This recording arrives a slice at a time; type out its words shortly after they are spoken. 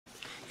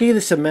Hey,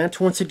 this is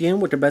Matt once again.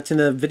 Welcome back to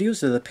the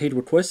videos of the paid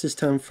request. This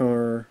time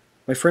for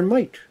my friend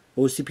Mike,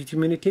 OCP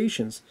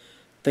Communications.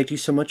 Thank you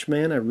so much,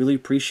 man. I really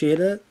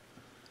appreciate it.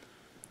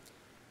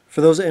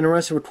 For those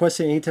interested in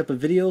requesting any type of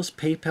videos,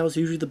 PayPal is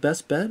usually the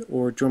best bet,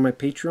 or join my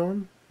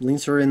Patreon.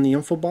 Links are in the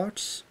info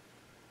box,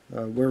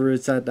 wherever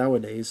it's at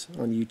nowadays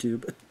on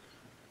YouTube.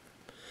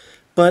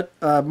 But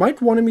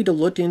Mike wanted me to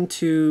look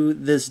into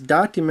this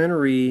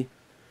documentary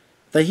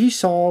that he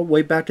saw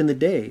way back in the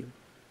day.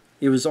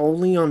 It was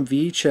only on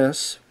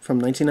VHS from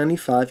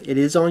 1995. It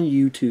is on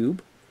YouTube.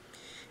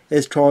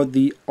 It's called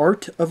The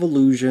Art of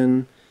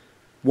Illusion,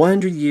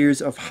 100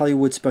 Years of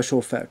Hollywood Special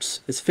Effects.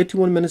 It's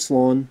 51 minutes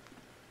long.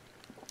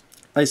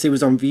 I say it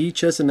was on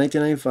VHS in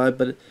 1995,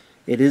 but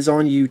it is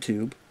on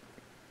YouTube.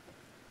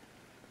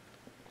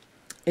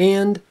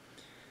 And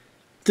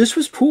this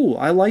was cool.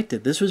 I liked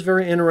it. This was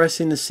very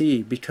interesting to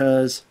see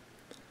because,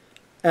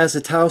 as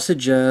the title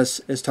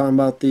suggests, it's talking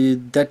about the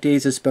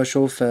decades of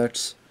special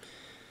effects.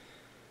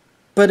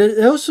 But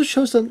it also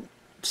shows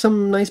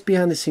some nice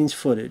behind-the-scenes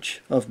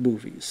footage of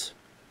movies.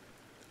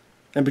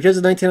 And because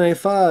of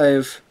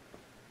 1995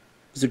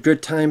 is a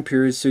good time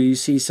period, so you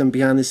see some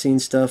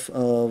behind-the-scenes stuff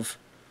of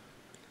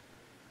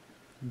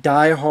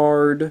Die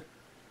Hard,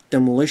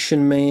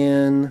 Demolition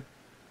Man,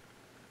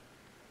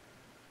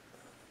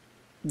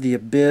 The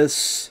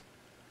Abyss,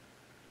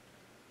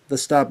 the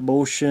stop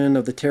motion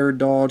of the Terror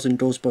Dogs in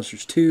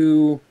Ghostbusters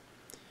 2,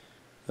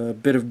 a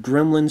bit of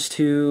Gremlins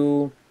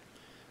 2,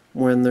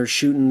 when they're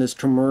shooting this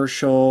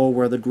commercial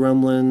where the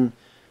gremlin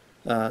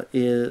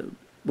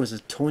was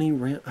it Tony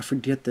Rand? I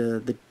forget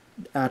the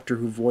actor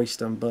who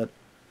voiced him, but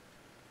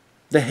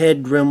the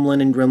head gremlin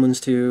in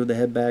Gremlins 2, the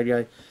head bad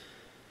guy,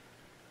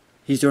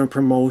 he's doing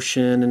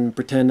promotion and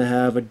pretend to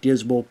have a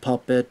dismal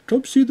puppet.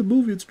 Come see the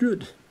movie, it's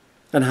good.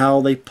 And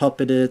how they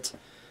puppet it.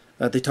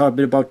 They talk a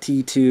bit about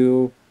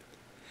T2.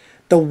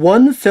 The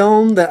one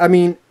film that, I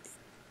mean,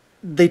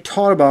 they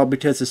taught about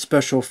because it's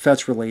special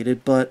effects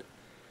related, but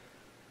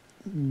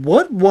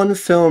what one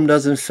film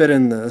doesn't fit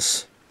in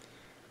this?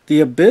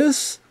 The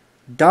Abyss,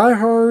 Die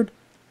Hard,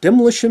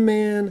 Demolition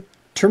Man,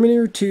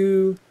 Terminator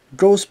 2,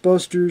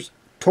 Ghostbusters,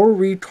 Total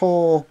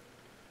Recall,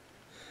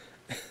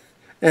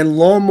 and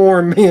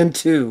Lawnmower Man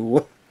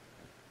 2.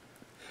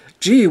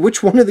 Gee,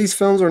 which one of these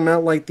films are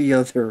not like the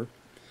other?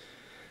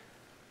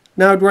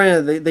 Now,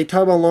 granted, they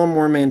talk about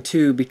Lawnmower Man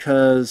 2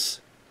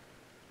 because...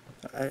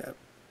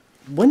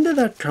 when did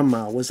that come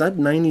out? Was that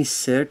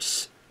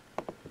 96?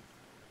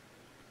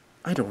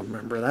 I don't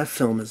remember. That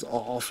film is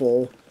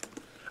awful.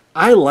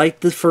 I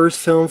like the first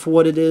film for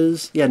what it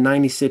is. Yeah,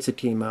 96 it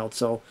came out.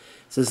 So,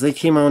 it says they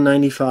came out in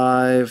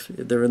 95.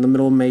 They're in the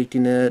middle of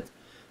making it.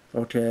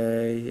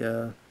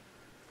 Okay.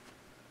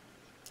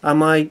 I'm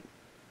like,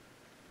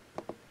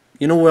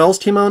 you know what else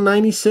came out in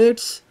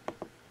 96?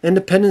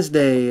 Independence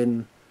Day.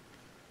 And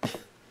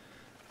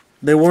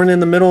they weren't in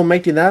the middle of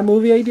making that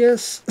movie, I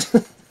guess.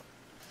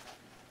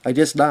 I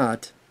guess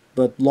not.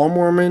 But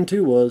Lawnmower Man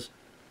 2 was.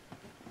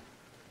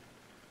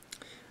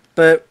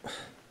 But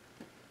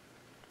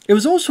it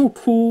was also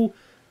cool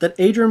that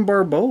Adrienne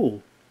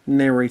Barbeau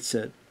narrates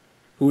it,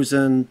 who's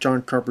in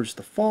John Carpenter's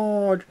The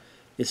Fog,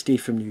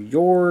 Escape from New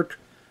York,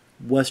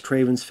 Wes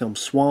Craven's film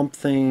Swamp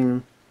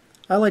Thing.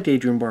 I like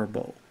Adrienne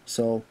Barbeau,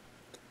 so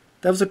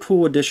that was a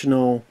cool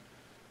additional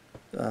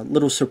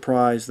little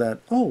surprise that,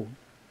 oh,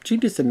 she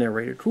gets the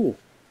narrator, cool.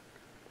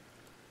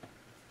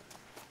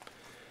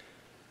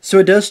 So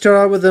it does start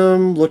out with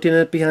them looking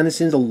at behind the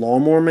scenes of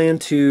Lawnmower Man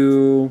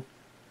 2.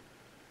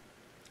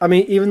 I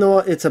mean, even though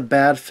it's a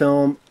bad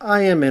film,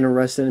 I am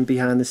interested in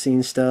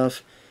behind-the-scenes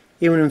stuff,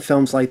 even in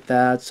films like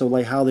that. So,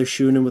 like how they're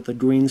shooting with the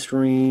green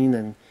screen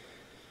and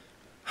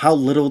how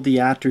little the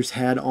actors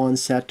had on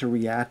set to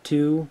react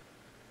to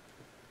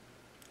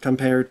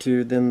compared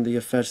to then the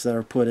effects that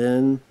are put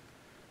in.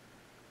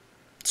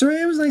 So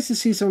it was nice to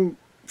see some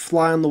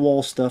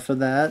fly-on-the-wall stuff of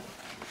that.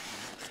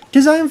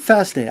 Because I am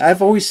fascinated.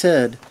 I've always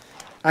said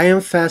I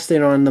am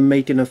fascinated on the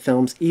making of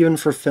films, even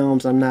for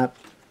films I'm not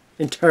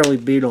entirely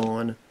beat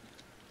on.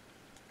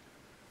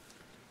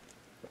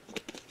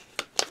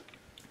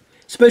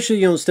 Especially,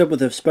 you know, stuff with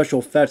the special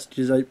effects,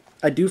 because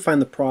I do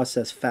find the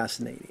process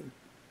fascinating.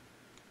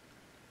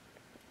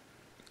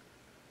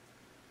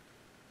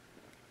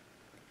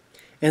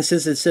 And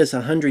since it says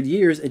 100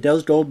 years, it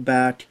does go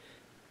back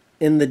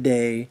in the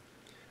day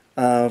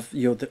of,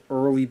 you know, the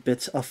early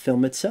bits of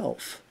film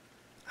itself.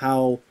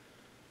 How,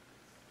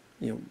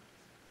 you know,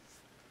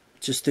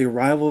 just the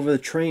arrival of the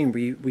train,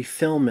 we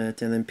film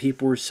it, and then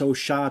people were so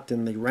shocked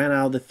and they ran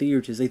out of the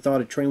theater because they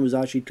thought a train was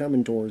actually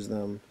coming towards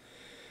them.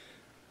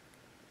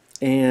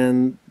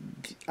 And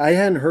I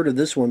hadn't heard of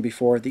this one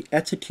before, The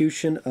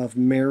Execution of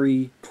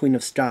Mary, Queen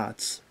of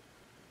Scots,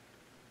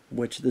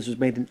 which this was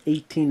made in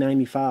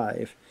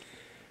 1895,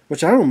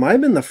 which I don't know, might have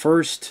been the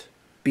first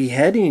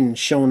beheading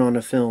shown on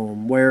a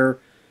film, where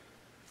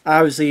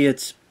obviously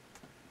it's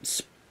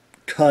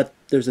cut,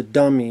 there's a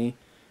dummy,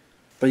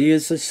 but you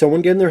see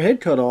someone getting their head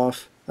cut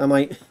off. I'm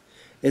like,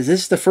 is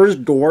this the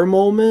first gore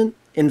moment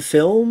in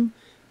film?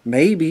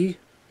 Maybe.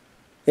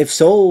 If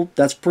so,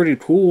 that's pretty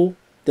cool.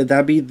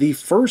 That'd be the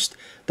first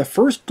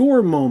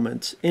gore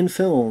moment in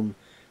film.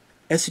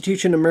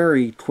 Execution of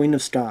Mary, Queen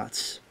of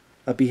Scots,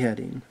 a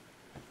beheading.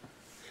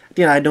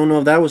 Yeah, I don't know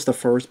if that was the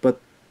first,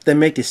 but they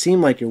make it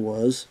seem like it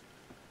was.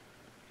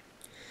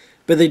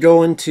 But they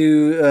go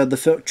into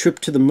the trip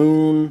to the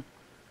moon.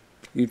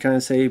 You kind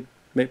of say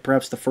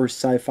perhaps the first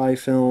sci-fi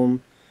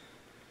film.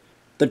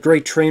 The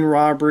Great Train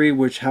Robbery,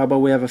 which how about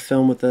we have a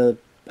film with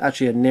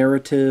actually a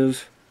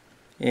narrative,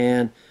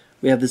 and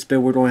we have this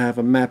bit we're going to have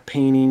a matte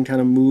painting kind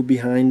of move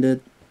behind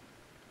it.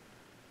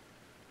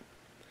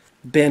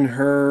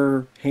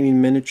 Ben-Hur,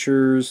 Hanging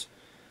Miniatures,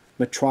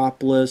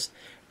 Metropolis.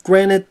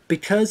 Granted,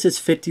 because it's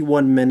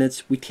 51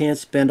 minutes, we can't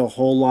spend a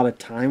whole lot of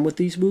time with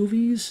these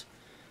movies.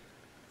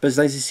 But it's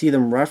nice to see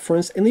them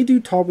referenced. And they do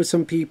talk with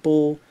some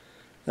people.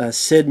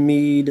 Sid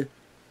Mead,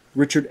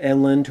 Richard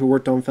Edlund, who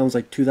worked on films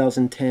like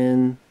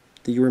 2010,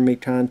 The Year We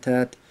Made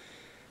Contact.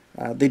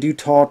 They do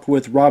talk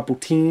with Rob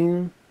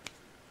Bottin,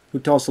 who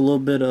talks a little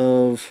bit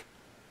of...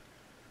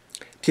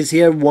 because he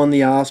had won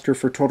the Oscar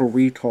for Total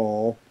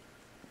Recall.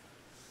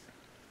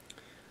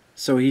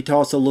 So he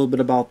talks a little bit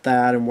about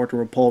that and working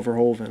with Paul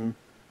Verhoeven.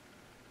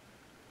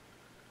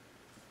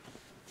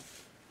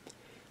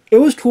 It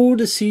was cool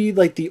to see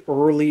like the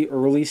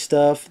early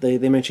stuff. They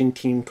mentioned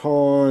Teen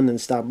Con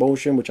and stop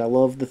motion, which I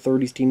love the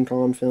 30s Teen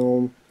Con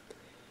film.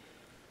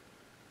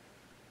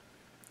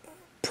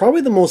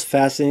 Probably the most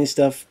fascinating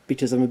stuff,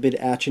 because I'm a big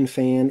action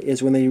fan,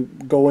 is when they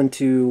go a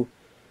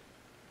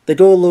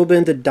little bit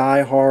into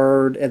Die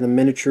Hard and the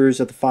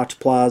miniatures at the Fox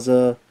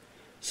Plaza.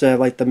 So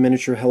like the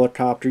miniature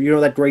helicopter. You know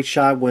that great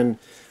shot when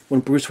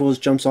Bruce Willis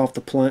jumps off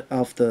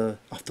the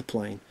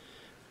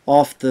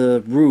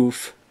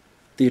roof,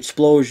 the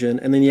explosion,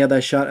 and then you have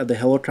that shot of the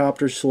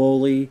helicopter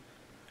slowly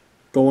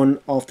going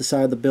off the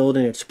side of the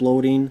building,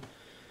 exploding.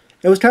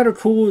 It was kind of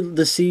cool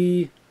to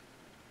see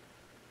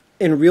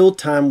in real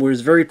time, where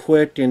it's very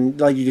quick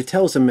and like you could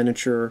tell it's a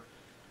miniature.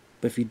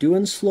 But if you do it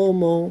in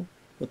slow-mo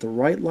with the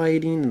right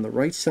lighting and the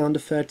right sound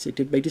effects, it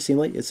could make it seem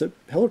like it's a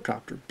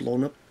helicopter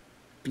blown up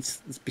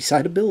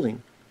beside a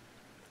building.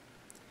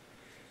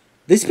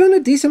 They spent a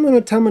decent amount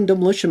of time on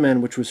Demolition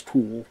Man, which was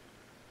cool.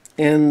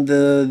 And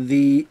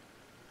the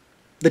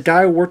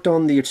guy worked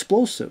on the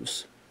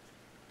explosives.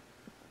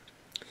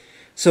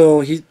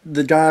 So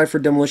the guy for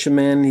Demolition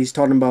Man, he's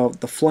talking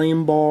about the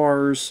flame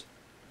bars.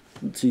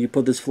 So you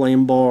put this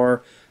flame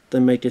bar,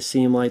 then make it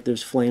seem like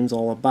there's flames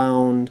all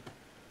abound.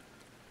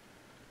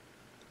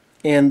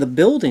 And the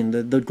building,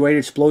 the great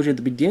explosion at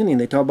the beginning,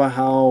 they talk about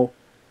how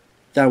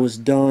that was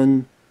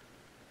done.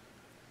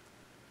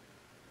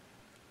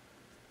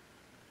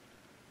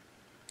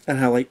 And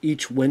how like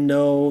each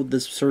window,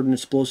 this certain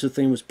explosive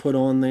thing was put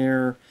on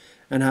there.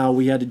 And how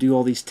we had to do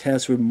all these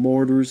tests with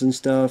mortars and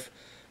stuff.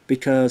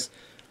 Because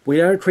we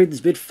had to create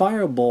this big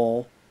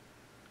fireball.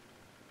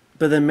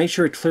 But then make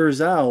sure it clears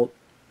out,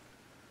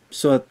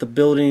 so that the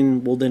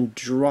building will then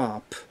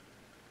drop.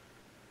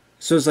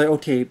 So it's like,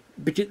 okay,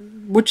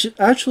 which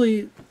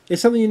actually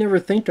is something you never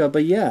think of,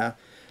 but yeah.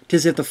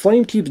 Because if the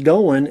flame keeps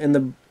going and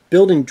the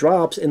building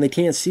drops and they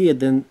can't see it,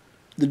 then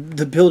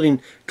the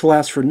building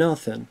collapses for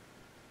nothing.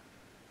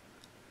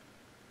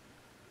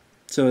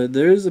 So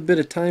there's a bit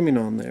of timing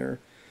on there.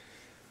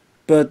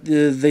 But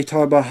they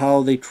talk about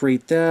how they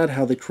create that,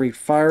 how they create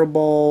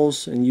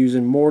fireballs and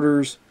using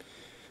mortars.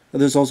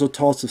 There's also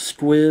talks of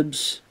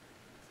squibs.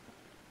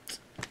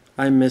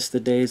 I miss the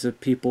days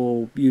of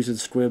people using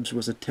squibs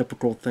was a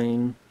typical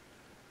thing.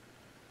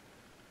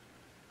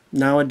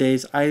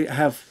 Nowadays, I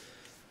have,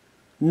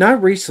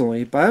 not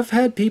recently, but I've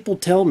had people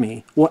tell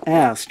me, or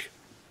ask,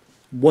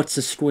 what's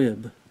a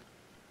squib?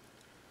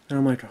 And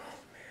I'm like, oh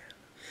man.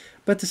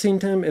 But at the same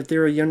time, if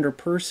they're a younger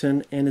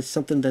person and it's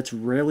something that's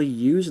rarely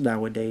used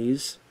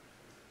nowadays,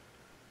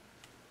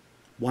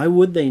 why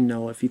would they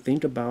know if you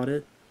think about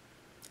it?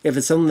 If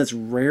it's something that's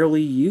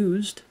rarely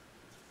used,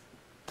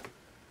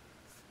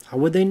 how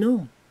would they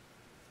know?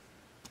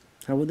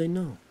 How would they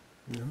know?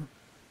 You know?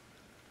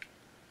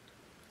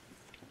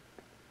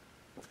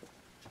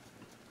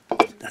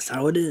 That's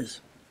how it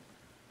is.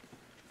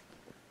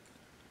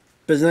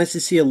 But it's nice to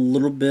see a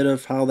little bit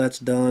of how that's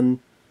done.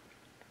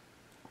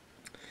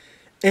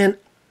 And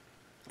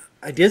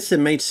I guess it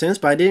made sense,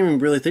 but I didn't even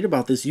really think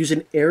about this.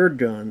 Using air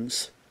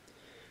guns.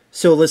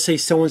 So let's say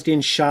someone's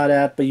getting shot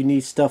at, but you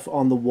need stuff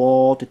on the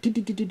wall.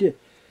 The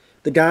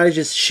guy's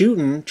just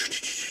shooting.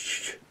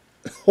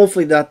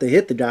 Hopefully not to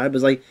hit the guy, but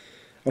it's like,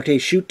 okay,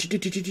 shoot.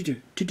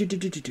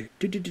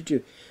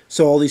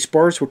 So all these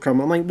sparks would come.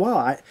 I'm like,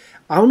 wow,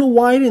 I don't know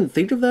why I didn't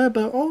think of that,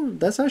 but oh,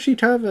 that's actually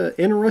kind of an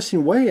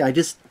interesting way. And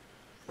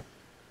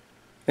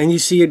you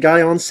see a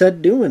guy on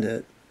set doing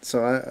it.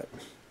 So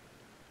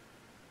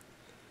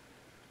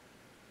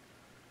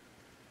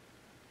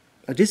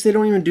I guess they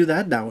don't even do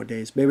that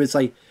nowadays. Maybe it's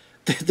like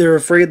they're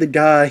afraid the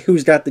guy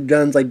who's got the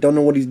guns like don't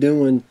know what he's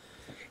doing.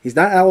 He's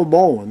not Alec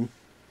Baldwin,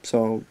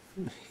 so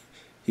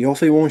he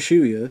hopefully won't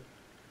shoot you.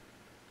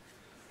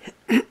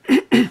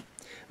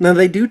 Now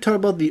they do talk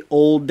about the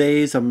old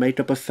days of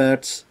makeup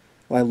effects,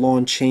 like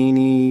Lon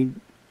Chaney,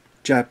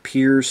 Jack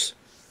Pierce.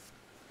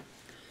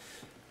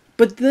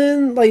 But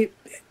then, like,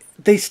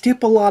 they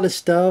skip a lot of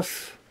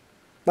stuff.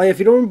 Like, if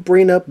you don't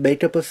bring up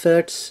makeup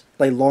effects,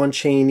 like Lon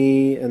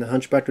Chaney and the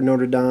Hunchback of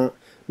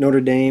Notre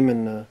Dame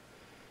and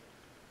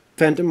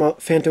Phantom of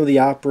the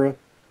Opera,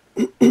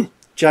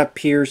 Jack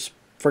Pierce,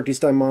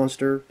 Frankenstein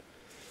Monster.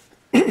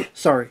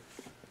 Sorry.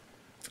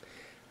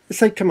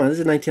 It's like, come on, this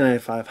is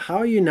 1995. How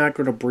are you not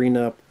going to bring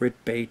up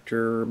Rick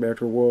Baker,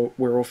 American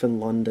Werewolf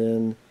in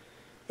London?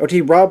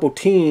 Okay, Rob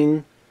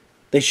Bottin,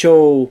 they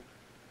show,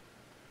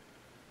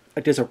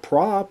 like, there's a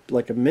prop,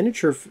 like a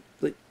miniature,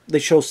 like, they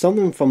show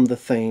something from The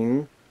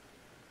Thing.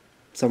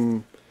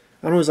 Some,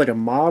 I don't know, it's like a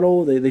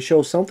model. They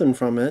show something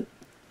from it.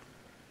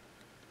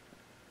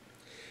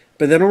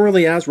 But they don't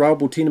really ask Rob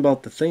Bottin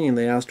about The Thing.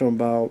 They asked him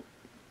about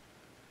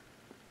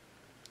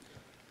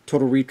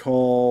Total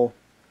Recall.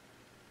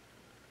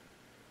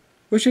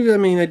 Which, I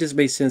mean, that just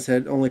makes sense.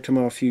 Had only come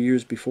out a few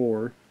years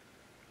before.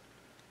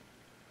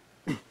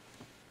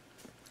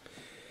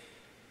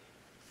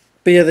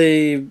 But yeah,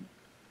 they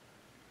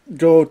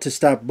go to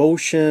stop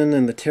motion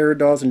and the Terror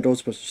Dolls in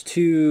Ghostbusters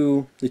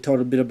 2. They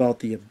talked a bit about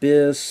the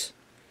Abyss.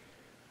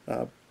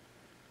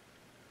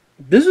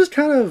 This was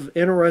kind of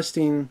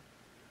interesting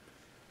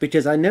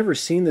because I never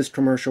seen this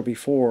commercial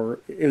before.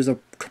 It was a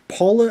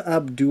Paula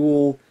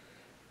Abdul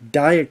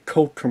Diet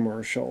Coke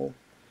commercial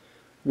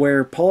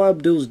where Paula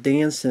Abdul's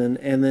dancing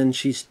and then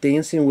she's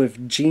dancing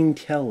with Gene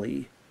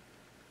Kelly.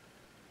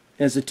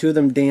 And it's the two of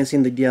them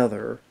dancing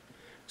together.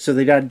 So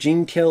they got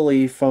Gene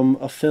Kelly from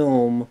a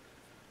film,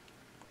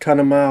 cut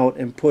him out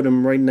and put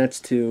him right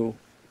next to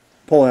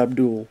Paula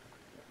Abdul.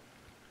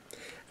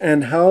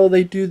 And how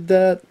they do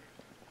that,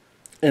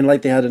 and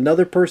like they had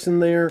another person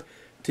there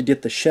to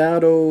get the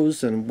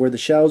shadows and where the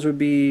shadows would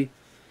be.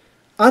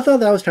 I thought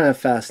that was kind of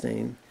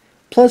fascinating.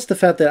 Plus the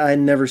fact that I had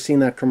never seen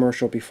that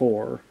commercial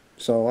before.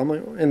 So I'm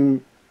like,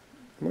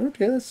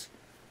 okay, that's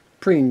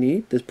pretty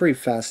neat. That's pretty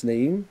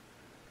fascinating.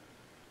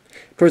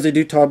 Of course, they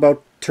do talk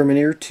about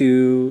Terminator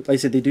 2. Like I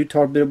said, they do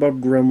talk a bit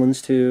about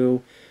Gremlins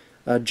 2.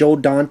 Joe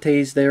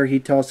Dante's there. He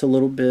talks a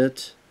little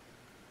bit,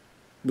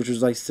 which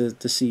was nice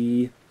to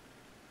see.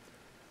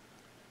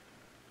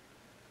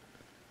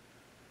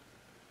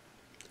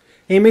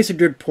 And he makes a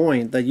good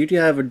point that you can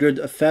have a good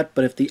effect,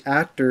 but if the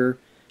actor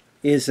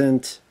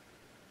isn't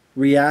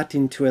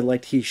reacting to it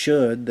like he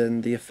should,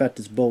 then the effect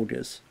is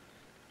bogus.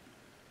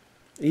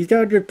 He's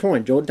got a good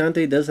point. Joe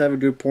Dante does have a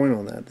good point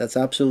on that. That's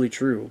absolutely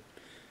true.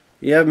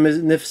 You have a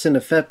magnificent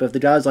effect, but if the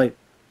guy's like,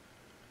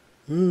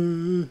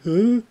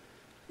 who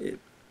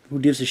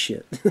gives a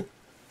shit?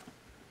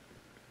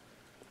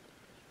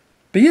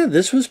 But yeah,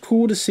 this was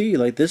cool to see.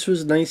 Like, this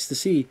was nice to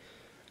see.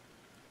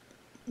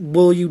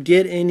 Will you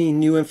get any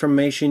new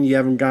information you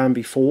haven't gotten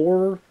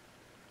before?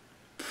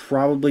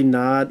 Probably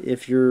not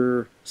if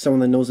you're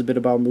someone that knows a bit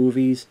about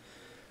movies.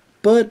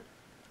 But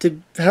to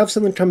have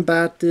something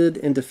compacted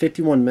into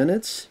 51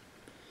 minutes,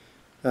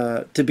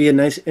 to be a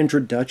nice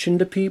introduction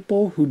to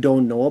people who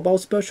don't know about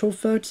special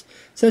effects,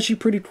 it's actually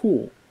pretty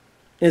cool.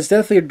 And it's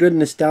definitely a good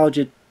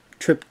nostalgic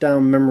trip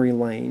down memory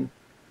lane.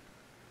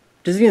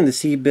 Just again, to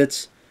see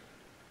bits,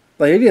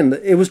 like again,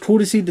 it was cool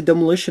to see the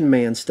Demolition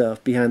Man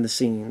stuff behind the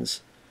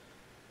scenes.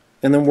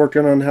 And then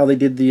working on how they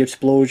did the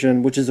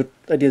explosion, which is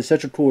I did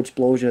such a cool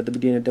explosion at the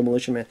beginning of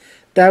Demolition Man.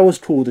 That was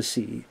cool to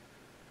see.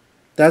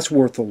 That's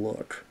worth a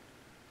look.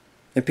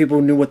 And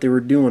people knew what they were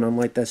doing,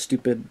 unlike that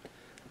stupid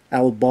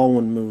Alec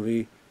Baldwin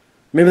movie.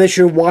 Maybe they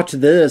should watch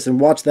this and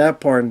watch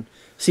that part and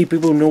see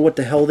people who know what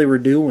the hell they were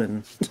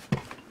doing.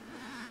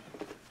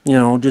 You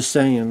know, just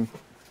saying.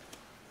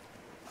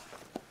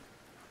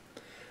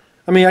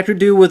 I mean, I could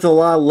do with a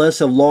lot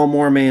less of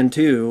Lawnmower Man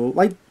 2.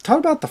 Like, talk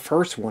about the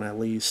first one at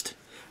least.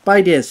 But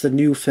I did. It's the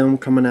new film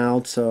coming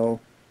out, so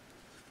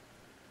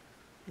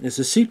it's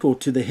a sequel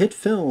to the hit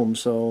film,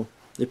 so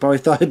they probably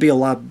thought it'd be a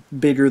lot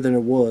bigger than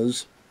it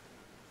was.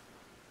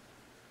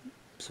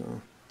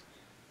 So,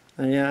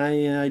 yeah,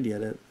 I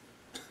did it.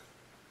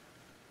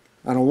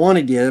 I don't want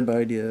to get it, but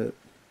I did it.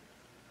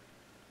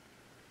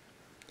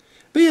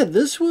 But yeah,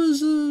 this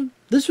was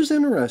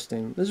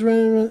interesting.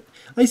 Like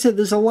I said,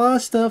 there's a lot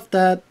of stuff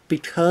that,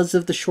 because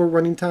of the short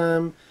running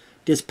time,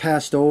 just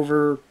passed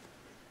over.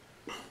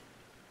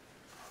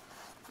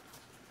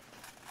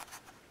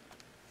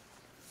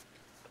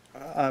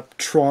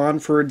 Tron,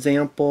 for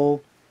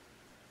example.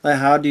 Like,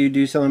 how do you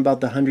do something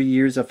about the 100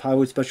 years of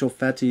Hollywood special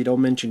effects and you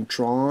don't mention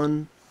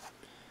Tron?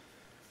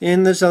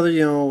 And there's other,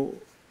 you know,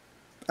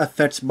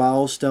 effects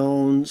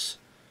milestones.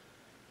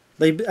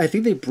 I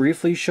think they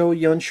briefly show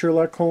young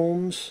Sherlock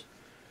Holmes.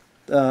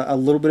 A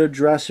little bit of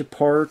Jurassic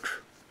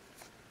Park.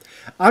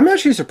 I'm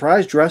actually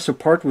surprised Jurassic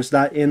Park was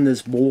not in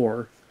this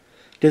more.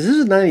 Because this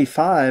is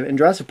 95 and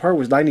Jurassic Park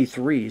was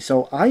 93.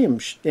 So I am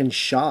in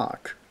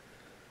shock.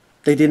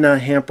 They did not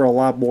hamper a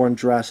lot more in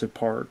Jurassic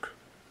Park.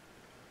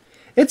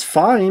 It's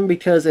fine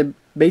because it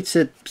makes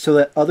it so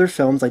that other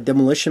films like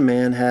Demolition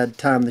Man had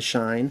time to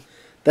shine.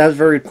 That was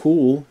very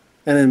cool.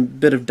 And then a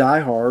bit of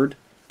Die Hard.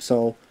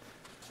 So,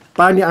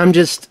 but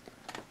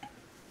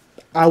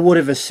I would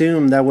have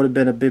assumed that would have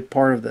been a big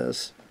part of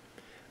this.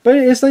 But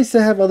it's nice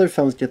to have other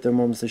films get their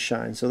moments to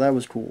shine. So that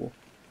was cool.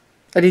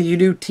 I mean, you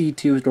knew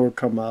T2 was going to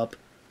come up.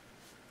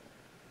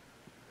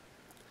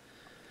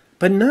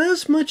 But not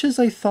as much as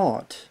I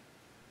thought.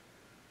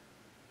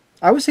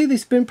 I would say they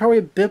spent probably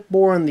a bit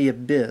more on the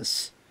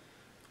Abyss,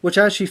 which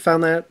I actually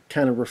found that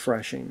kind of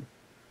refreshing.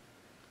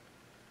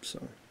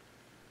 So,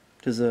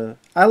 because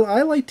I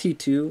like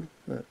T2,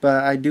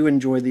 but I do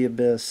enjoy the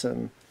Abyss,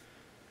 and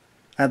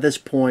at this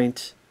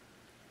point,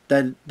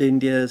 that didn't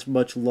get as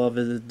much love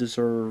as it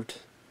deserved,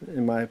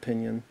 in my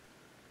opinion.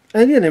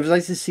 And again, it was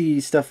nice to see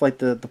stuff like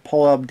the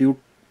Paul Abdul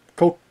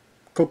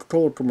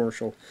Coca-Cola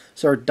commercial.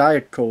 Sorry,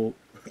 Diet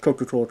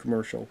Coca-Cola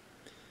commercial.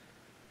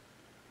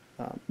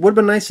 Would have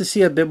been nice to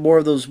see a bit more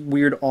of those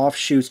weird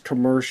offshoots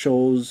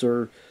commercials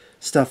or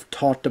stuff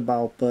talked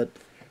about, but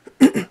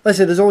like I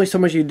said, there's only so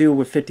much you do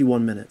with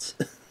 51 minutes.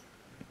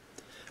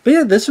 But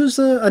yeah, this was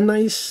a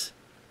nice,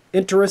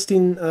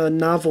 interesting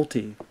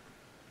novelty.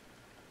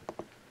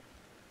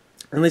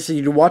 And like I said,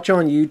 you can watch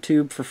on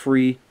YouTube for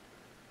free.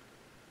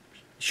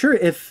 Sure,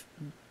 if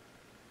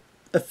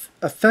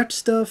effect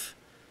stuff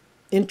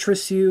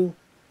interests you,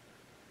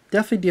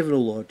 definitely give it a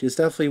look. It's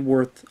definitely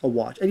worth a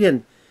watch.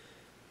 Again,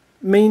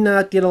 may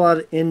not get a lot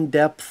of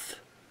in-depth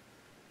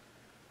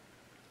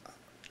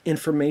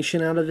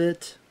information out of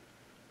it,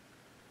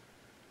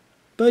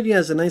 but yeah,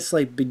 it's a nice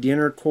like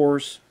beginner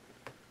course.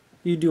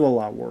 You do a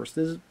lot worse.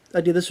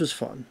 This was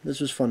fun.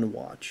 This was fun to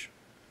watch.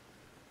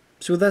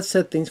 So with that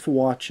said, thanks for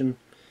watching,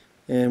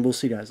 and we'll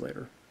see you guys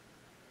later.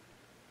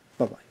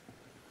 Bye-bye.